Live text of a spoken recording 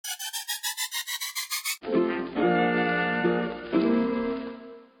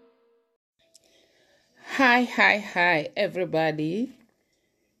Hi, everybody.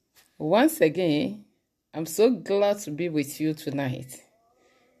 Once again, I'm so glad to be with you tonight.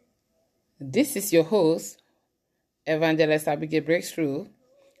 This is your host, Evangelist Abigail Breakthrough,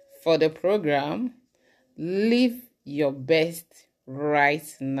 for the program Live Your Best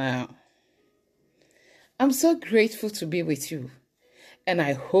Right Now. I'm so grateful to be with you, and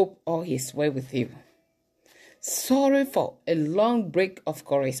I hope all is well with you. Sorry for a long break of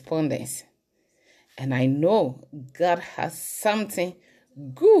correspondence. And I know God has something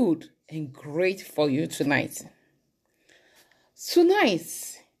good and great for you tonight. Tonight,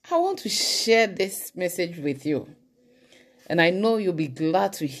 I want to share this message with you. And I know you'll be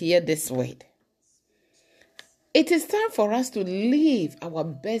glad to hear this word. It is time for us to live our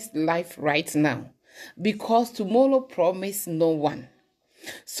best life right now, because tomorrow promises no one.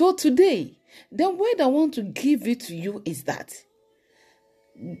 So today, the word I want to give it to you is that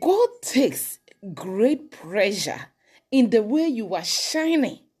God takes great pleasure in the way you are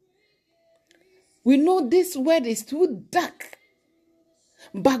shining. We know this world is too dark,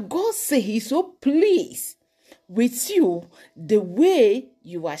 but God says He's so pleased with you the way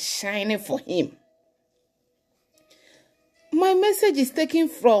you are shining for Him. My message is taken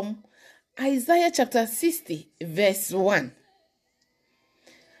from Isaiah chapter 60, verse 1.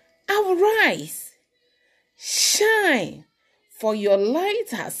 Arise, shine, for your light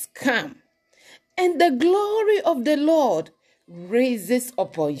has come, and the glory of the Lord rises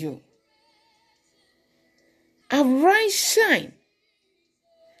upon you. Arise, shine.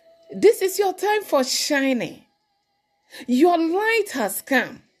 This is your time for shining. Your light has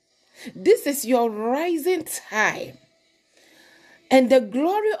come. This is your rising time. And the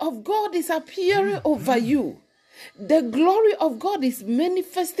glory of God is appearing over you. The glory of God is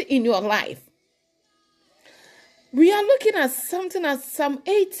manifesting in your life. We are looking at something as Psalm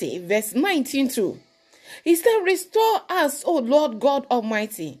 80, verse 19 too. He said, restore us, O Lord God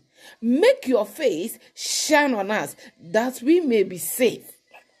Almighty. Make your face shine on us, that we may be safe.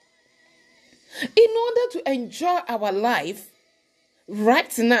 In order to enjoy our life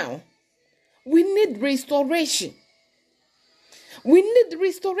right now, we need restoration. We need the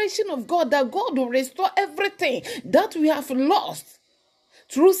restoration of God, that God will restore everything that we have lost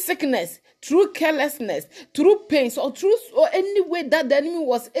through sickness, through carelessness, through pains, or any way that the enemy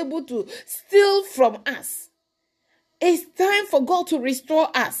was able to steal from us. It's time for God to restore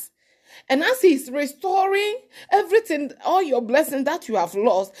us. And as He's restoring everything, all your blessings that you have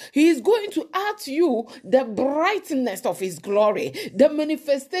lost, He is going to add to you the brightness of His glory, the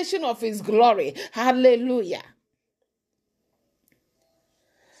manifestation of His glory. Hallelujah.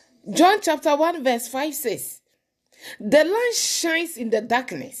 John chapter 1 verse 5 says, the light shines in the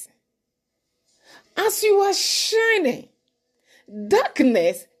darkness. As you are shining,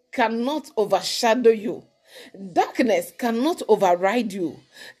 darkness cannot overshadow you. Darkness cannot override you.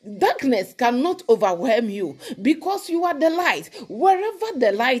 Darkness cannot overwhelm you, because you are the light. Wherever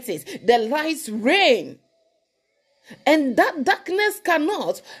the light is, the lights reign. And that darkness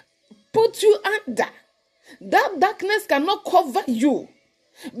cannot put you under. That darkness cannot cover you,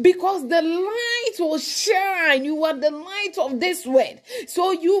 because the light will shine. You are the light of this world.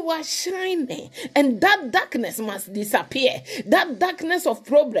 So you are shining, and that darkness must disappear. That darkness of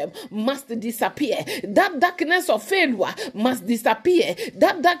problem must disappear. That darkness of failure must disappear.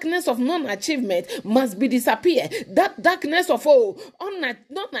 That darkness of non-achievement must be disappear. That darkness of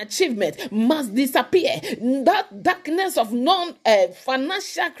non-achievement must disappear. That darkness of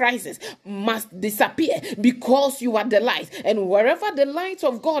financial crisis must disappear, because you are the light. And wherever the light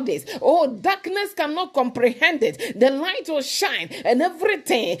of God is, darkness cannot comprehend it. The light will shine, and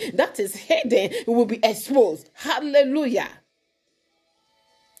everything that is hidden will be exposed. Hallelujah.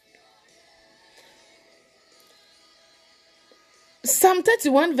 Psalm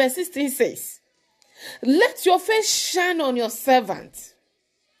 31 verse 16 says, let your face shine on your servant.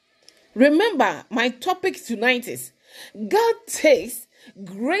 Remember, my topic tonight is God takes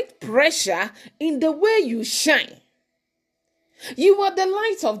great pleasure in the way you shine. You are the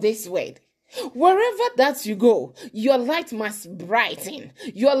light of this world. Wherever that you go, your light must brighten.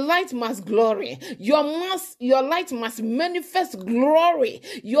 Your light must glory. Your light must manifest glory.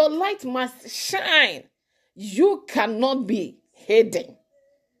 Your light must shine. You cannot be hidden,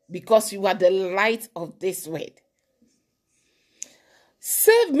 because you are the light of this world.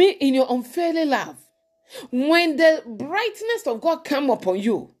 Save me in your unfailing love. When the brightness of God come upon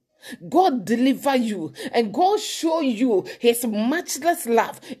you, God deliver you, and God show you His matchless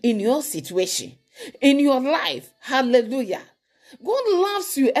love in your situation, in your life. Hallelujah. God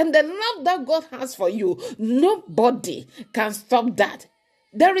loves you, and the love that God has for you, nobody can stop that.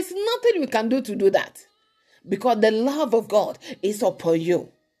 There is nothing we can do to do that. because the love of God is upon you.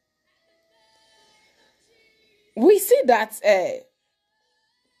 We see that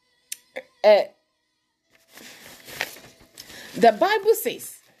the Bible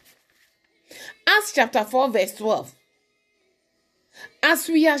says, Acts chapter 4 verse 12, as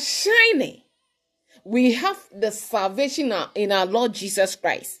we are shining, we have the salvation in our Lord Jesus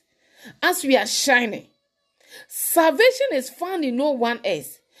Christ. As we are shining, salvation is found in no one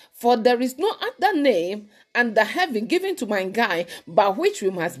else, for there is no other name under heaven given to mankind by which we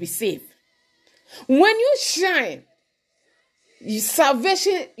must be saved. When you shine,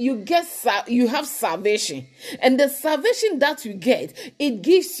 salvation, you have salvation, and the salvation that you get, it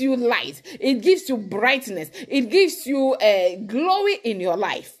gives you light, it gives you brightness, it gives you glory in your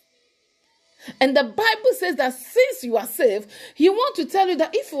life. And the Bible says that since you are saved, he wants to tell you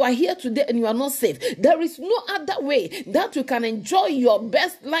that if you are here today and you are not saved, there is no other way that you can enjoy your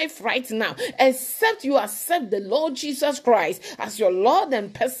best life right now except you accept the Lord Jesus Christ as your Lord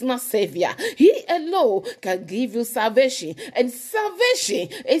and personal Savior. He alone can give you salvation, and salvation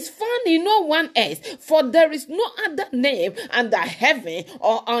is found in no one else, for there is no other name under heaven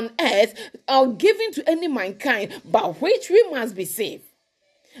or on earth or given to any mankind by which we must be saved.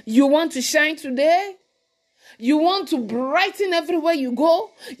 You want to shine today? You want to brighten everywhere you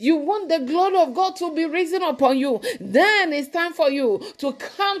go? You want the glory of God to be risen upon you? Then it's time for you to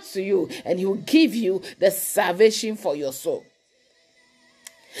come to you, and he will give you the salvation for your soul.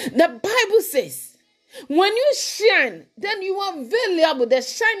 The Bible says, when you shine, then you are valuable. The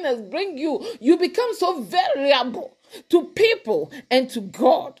shiners bring you become so valuable to people and to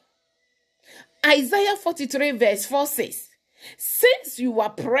God. Isaiah 43 verse 4 says, since you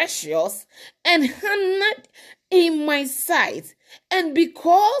are precious and honored in my sight, and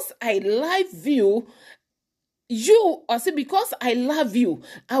because I love you, because I love you,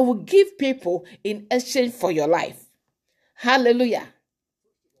 I will give people in exchange for your life. Hallelujah.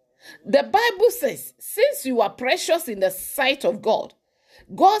 The Bible says, since you are precious in the sight of God,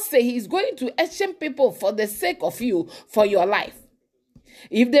 God says he's going to exchange people for the sake of you, for your life.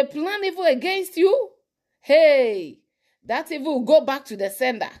 If they plan evil against you, hey, that evil will go back to the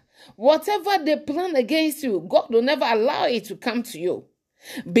sender. Whatever they plan against you, God will never allow it to come to you,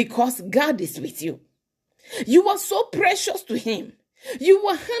 because God is with you. You are so precious to him. You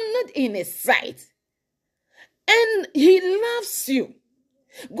are honored in his sight, and he loves you.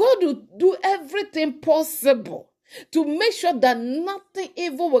 God will do everything possible to make sure that nothing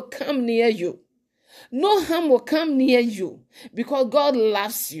evil will come near you. No harm will come near you, because God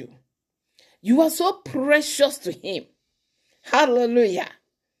loves you. You are so precious to him. Hallelujah.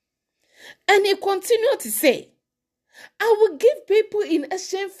 And he continued to say, I will give people in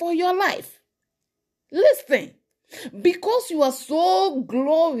exchange for your life. Listen, because you are so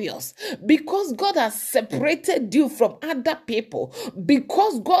glorious, because God has separated you from other people,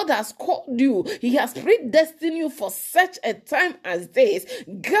 because God has called you, he has predestined you for such a time as this,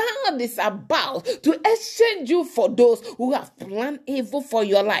 God is about to exchange you for those who have planned evil for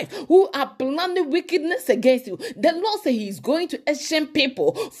your life, who are planning wickedness against you. The Lord says he is going to exchange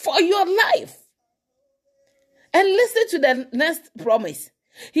people for your life. And listen to the next promise.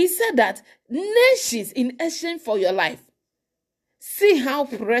 He said that nations in exchange for your life. See how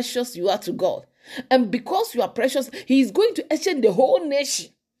precious you are to God. And because you are precious, he is going to exchange the whole nation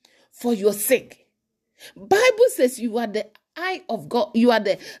for your sake. Bible says you are the eye of God. You are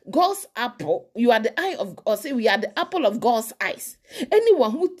the God's apple. You are the eye of, or say we are the apple of God's eyes.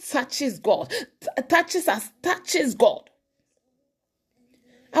 Anyone who touches God, touches us, touches God.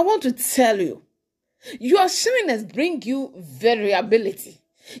 I want to tell you, your shyness brings you variability.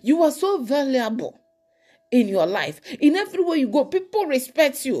 You are so valuable in your life. In everywhere you go, people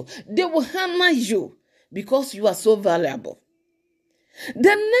respect you. They will honor you because you are so valuable.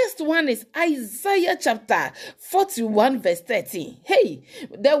 The next one is Isaiah chapter 41 verse 13. Hey,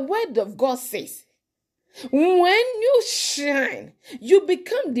 the word of God says, when you shine, you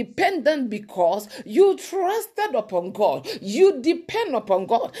become dependent because you trusted upon God. You depend upon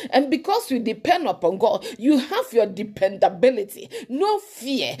God. And because you depend upon God, you have your dependability. No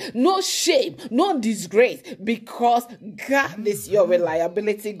fear, no shame, no disgrace, because God is your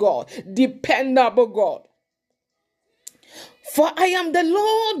reliability God, dependable God. For I am the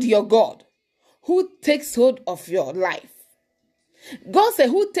Lord your God, who takes hold of your life. God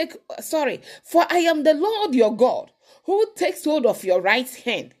said, for I am the Lord your God, who takes hold of your right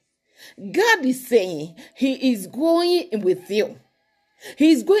hand. God is saying he is going with you.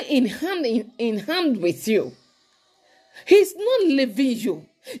 He is going in hand with you. He's not leaving you.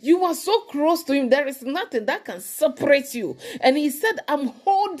 You are so close to him. There is nothing that can separate you. And he said, I'm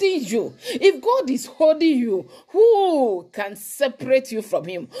holding you. If God is holding you, who can separate you from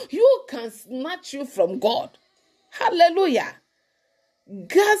him? Who can snatch you from God? Hallelujah.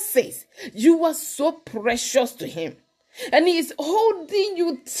 God says you are so precious to him. And he is holding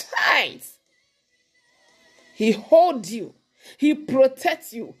you tight. He holds you. He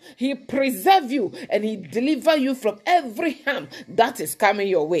protects you. He preserves you. And he delivers you from every harm that is coming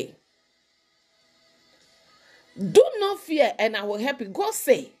your way. Do not fear, and I will help you. God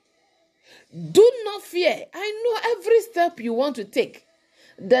say, do not fear. I know every step you want to take,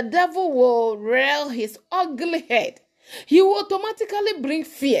 the devil will rear his ugly head. He will automatically bring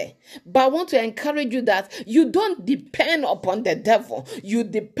fear. But I want to encourage you that you don't depend upon the devil. You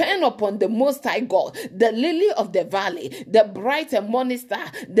depend upon the Most High God, the lily of the valley, the bright and morning star,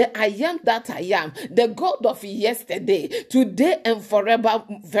 the I am that I am, the God of yesterday, today and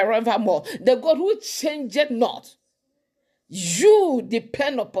forevermore, the God who changeth not. You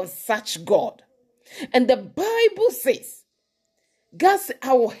depend upon such God. And the Bible says, God said,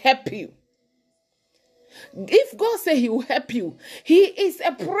 I will help you. If God says he will help you, he is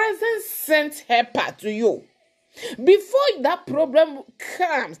a present sent helper to you. Before that problem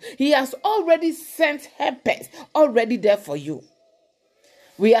comes, he has already sent helpers already there for you.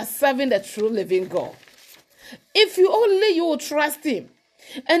 We are serving the true living God. If you will trust him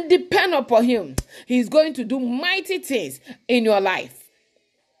and depend upon him, he's going to do mighty things in your life.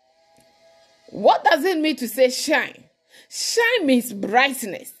 What does it mean to say shine? Shine means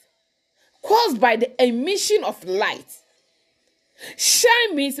brightness caused by the emission of light.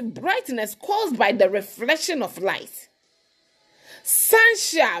 Shine means brightness caused by the reflection of light.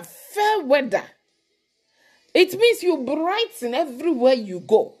 Sunshine, fair weather. It means you brighten everywhere you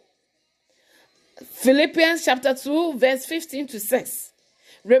go. Philippians chapter 2, verse 15 to 6.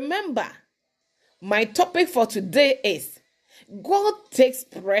 Remember, my topic for today is God takes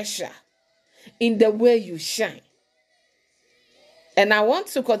pressure in the way you shine. And I want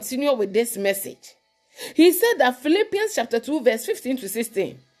to continue with this message. He said that Philippians chapter 2, verse 15 to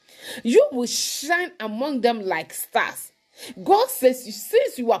 16. You will shine among them like stars. God says,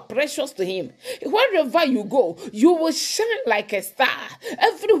 since you are precious to him, wherever you go, you will shine like a star.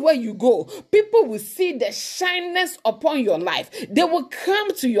 Everywhere you go, people will see the shyness upon your life. They will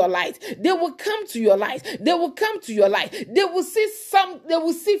come to your light. They will come to your light. They will come to your light. They will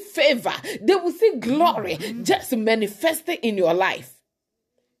see favor. They will see glory just manifesting in your life.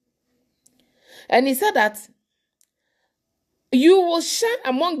 And he said that you will shine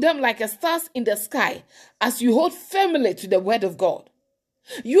among them like a stars in the sky as you hold firmly to the word of God.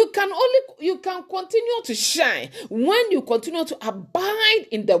 You can continue to shine when you continue to abide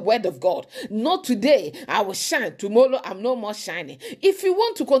in the word of God. Not today, I will shine. Tomorrow, I'm no more shining. If you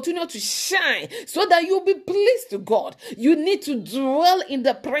want to continue to shine so that you'll be pleased to God, you need to dwell in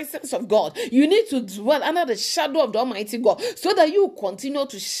the presence of God. You need to dwell under the shadow of the Almighty God so that you continue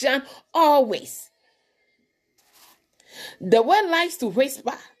to shine always. The world likes to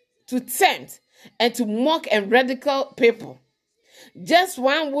whisper, to tempt, and to mock and ridicule people. Just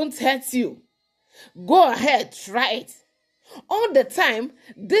one won't hurt you. Go ahead, try it. All the time,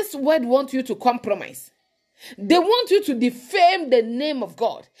 this word wants you to compromise. They want you to defame the name of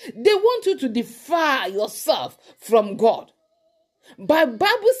God. They want you to defile yourself from God. But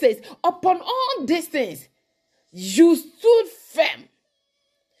Bible says, upon all these things, you stood firm.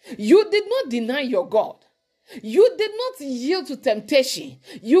 You did not deny your God. You did not yield to temptation.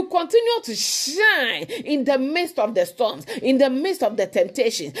 You continue to shine in the midst of the storms, in the midst of the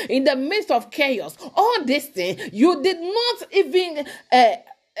temptation, in the midst of chaos. All these things, you did not even,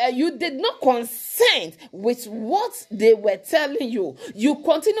 you did not consent with what they were telling you. You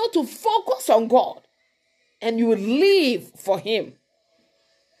continue to focus on God and you live for him.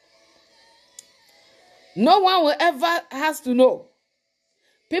 No one will ever has to know.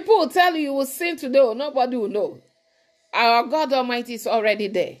 People will tell you will sin today, nobody will know. Our God Almighty is already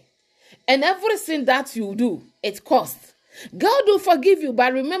there. And everything that you do, it costs. God will forgive you,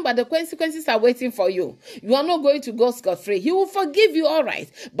 but remember the consequences are waiting for you. You are not going to go scot-free. He will forgive you, all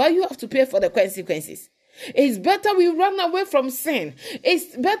right, but you have to pay for the consequences. It's better we run away from sin.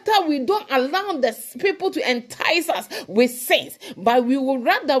 It's better we don't allow the people to entice us with sins, but we will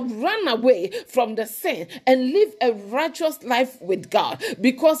rather run away from the sin and live a righteous life with God.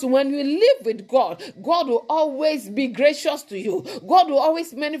 Because when you live with God, God will always be gracious to you. God will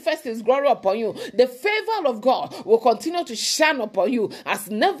always manifest his glory upon you. The favor of God will continue to shine upon you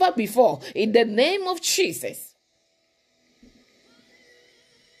as never before in the name of Jesus.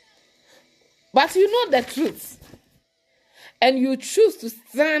 But you know the truth. and you choose to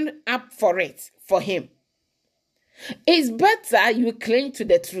stand up for it, for him. It's better you cling to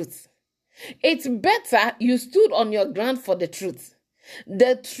the truth. It's better you stood on your ground for the truth.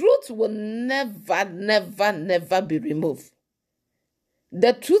 The truth will never, never, never be removed.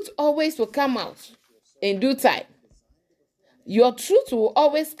 The truth always will come out in due time. Your truth will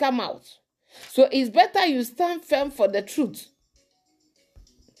always come out. So it's better you stand firm for the truth.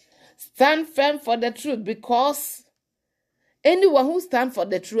 Stand firm for the truth, because anyone who stands for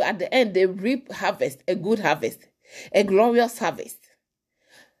the truth, at the end, they reap harvest, a good harvest, a glorious harvest.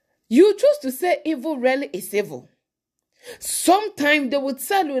 You choose to say evil really is evil. Sometimes they would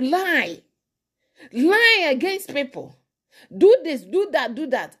tell you lie against people. Do this, do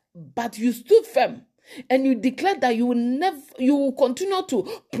that. But you stood firm and you declare that you will continue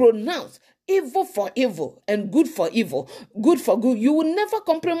to pronounce evil for evil and good for evil, good for good. You will never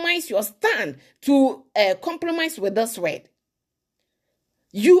compromise your stand to compromise with this word.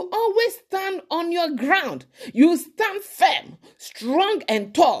 You always stand on your ground. You stand firm, strong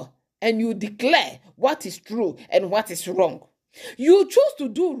and tall, and you declare what is true and what is wrong. You choose to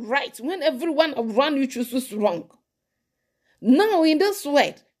do right when everyone around you chooses wrong. Now in this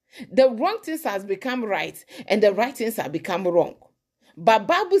word, the wrong things has become right and the right things have become wrong. But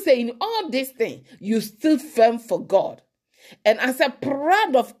Bible says in all these things, you stood firm for God. And as a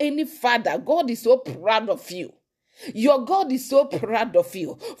proud of any father, God is so proud of you. Your God is so proud of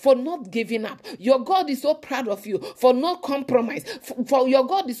you for not giving up. Your God is so proud of you for not compromise. For your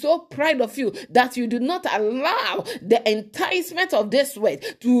God is so proud of you that you do not allow the enticement of this word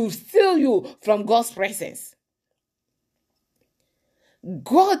to steal you from God's presence.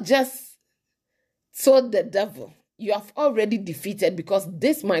 God just told the devil, you have already defeated, because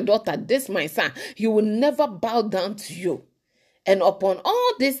this my daughter, this my son, he will never bow down to you. And upon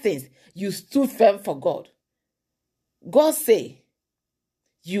all these things, you stood firm for God. God say,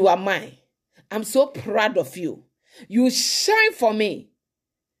 you are mine. I'm so proud of you. You shine for me.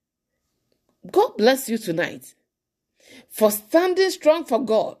 God bless you tonight for standing strong for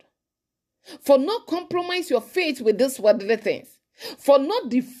God, for not compromise your faith with these worldly things, for not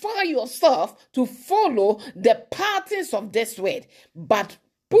defile yourself to follow the patterns of this word, but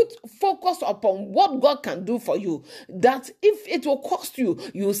put focus upon what God can do for you. That if it will cost you,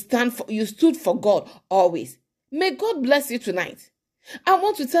 you stood for God always. May God bless you tonight. I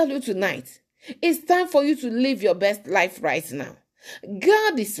want to tell you tonight, it's time for you to live your best life right now.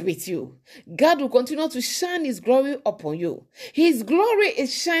 God is with you. God will continue to shine his glory upon you. His glory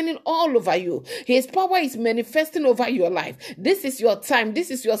is shining all over you. His power is manifesting over your life. This is your time.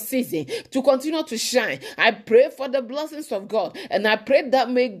 This is your season to continue to shine. I pray for the blessings of God, and I pray that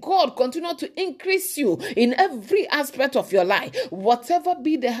may God continue to increase you in every aspect of your life. Whatever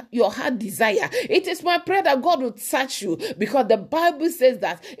be your heart desire, it is my prayer that God will touch you, because the Bible says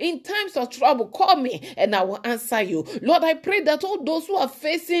that in times of trouble, call me and I will answer you. Lord, I pray that all those who are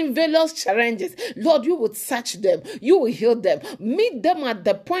facing various challenges, Lord, you will touch them, you will heal them, meet them at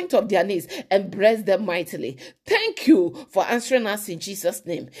the point of their needs, and bless them mightily. Thank you for answering us in Jesus'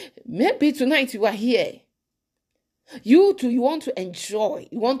 name. Maybe tonight you are here. You too, you want to enjoy,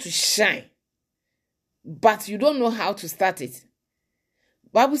 you want to shine, but you don't know how to start it.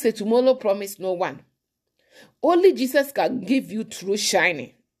 Bible says tomorrow promise no one. Only Jesus can give you true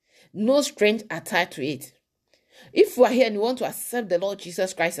shining. No strength attached to it. If you are here and you want to accept the Lord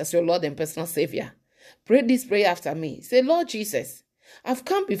Jesus Christ as your Lord and personal Savior, pray this prayer after me. Say, Lord Jesus, I've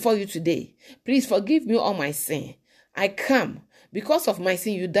come before you today. Please forgive me all my sin. I come because of my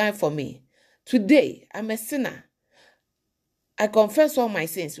sin. You died for me. Today, I'm a sinner. I confess all my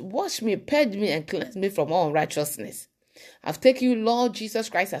sins. Wash me, purge me, and cleanse me from all unrighteousness. I've taken you, Lord Jesus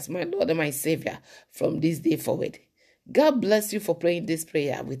Christ, as my Lord and my Savior from this day forward. God bless you for praying this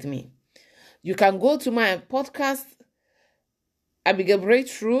prayer with me. You can go to my podcast, Abigail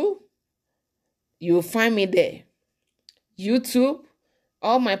Breakthrough. You will find me there. YouTube,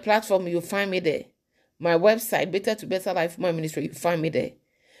 all my platforms, you'll find me there. My website, Better to Better Life My Ministry, you'll find me there.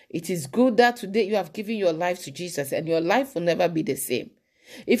 It is good that today you have given your life to Jesus, and your life will never be the same.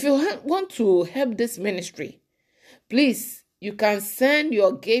 If you want to help this ministry, please, you can send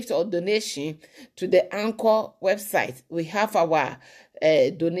your gift or donation to the Anchor website. We have our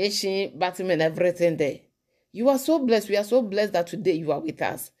donation button and everything there. You are so blessed. We are so blessed that today you are with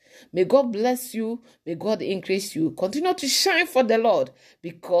us. May God bless you. May God increase you. Continue to shine for the Lord,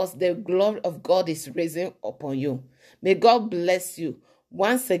 because the glory of God is rising upon you. May God bless you.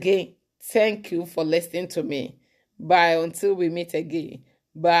 Once again, thank you for listening to me. Bye until we meet again.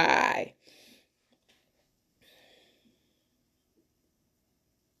 Bye.